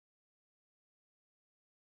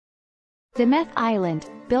The Meth Island,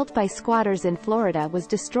 built by squatters in Florida, was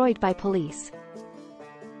destroyed by police.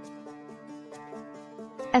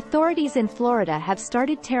 Authorities in Florida have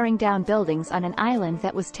started tearing down buildings on an island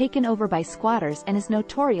that was taken over by squatters and is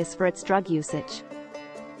notorious for its drug usage.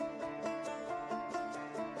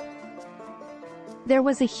 There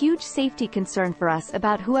was a huge safety concern for us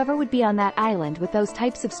about whoever would be on that island with those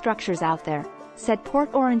types of structures out there, said Port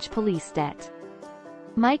Orange Police Det.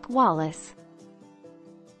 Mike Wallace.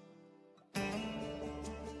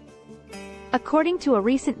 According to a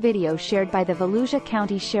recent video shared by the Volusia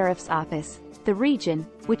County Sheriff's Office, the region,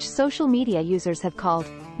 which social media users have called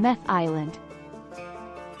Meth Island,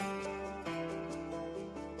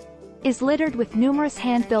 is littered with numerous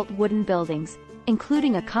hand-built wooden buildings,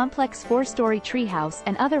 including a complex 4-story treehouse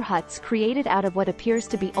and other huts created out of what appears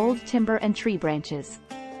to be old timber and tree branches.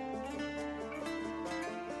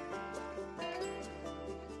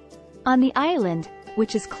 On the island,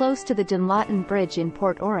 which is close to the Dunlawton Bridge in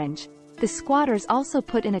Port Orange, the squatters also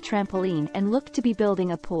put in a trampoline and look to be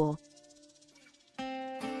building a pool.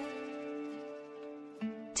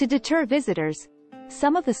 To deter visitors,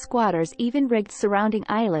 some of the squatters even rigged surrounding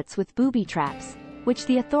islets with booby traps, which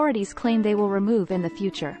the authorities claim they will remove in the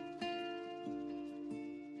future.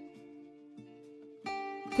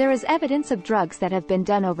 There is evidence of drugs that have been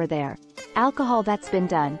done over there, alcohol that's been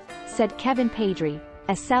done, said Kevin Padre,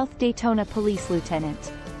 a South Daytona police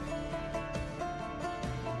lieutenant.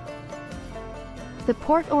 The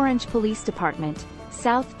Port Orange Police Department,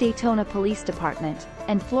 South Daytona Police Department,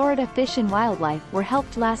 and Florida Fish and Wildlife were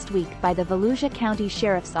helped last week by the Volusia County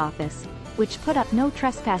Sheriff's Office, which put up no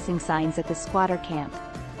trespassing signs at the squatter camp.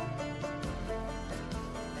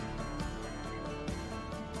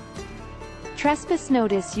 Trespass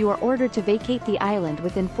notice: you are ordered to vacate the island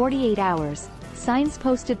within 48 hours, signs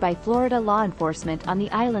posted by Florida law enforcement on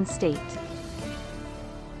the island state.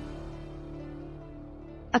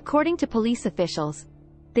 According to police officials,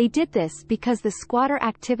 they did this because the squatter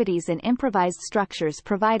activities in improvised structures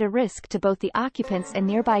provide a risk to both the occupants and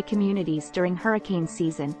nearby communities during hurricane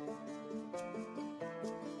season.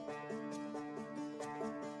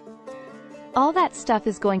 All that stuff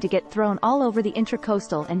is going to get thrown all over the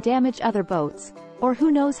intracoastal and damage other boats, or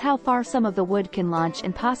who knows how far some of the wood can launch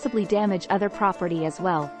and possibly damage other property as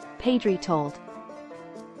well, Padre told.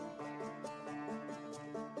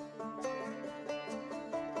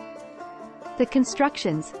 The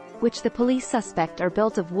constructions, which the police suspect are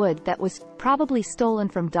built of wood that was probably stolen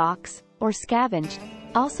from docks or scavenged,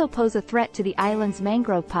 also pose a threat to the island's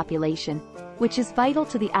mangrove population, which is vital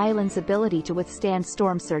to the island's ability to withstand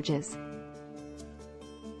storm surges.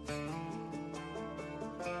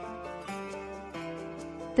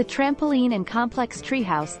 The trampoline and complex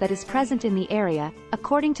treehouse that is present in the area,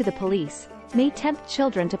 according to the police, may tempt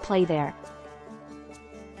children to play there.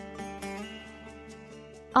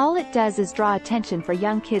 All it does is draw attention for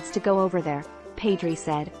young kids to go over there, Padre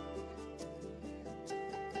said.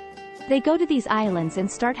 They go to these islands and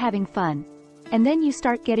start having fun. And then you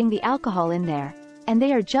start getting the alcohol in there, and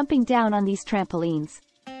they are jumping down on these trampolines.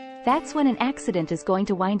 That's when an accident is going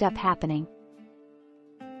to wind up happening.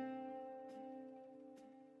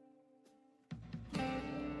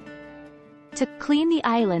 To clean the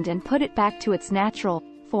island and put it back to its natural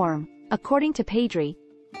form, according to Padre,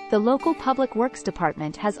 the local Public Works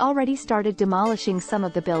Department has already started demolishing some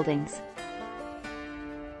of the buildings.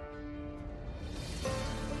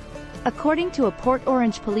 According to a Port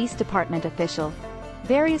Orange Police Department official,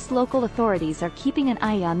 various local authorities are keeping an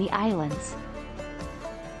eye on the islands.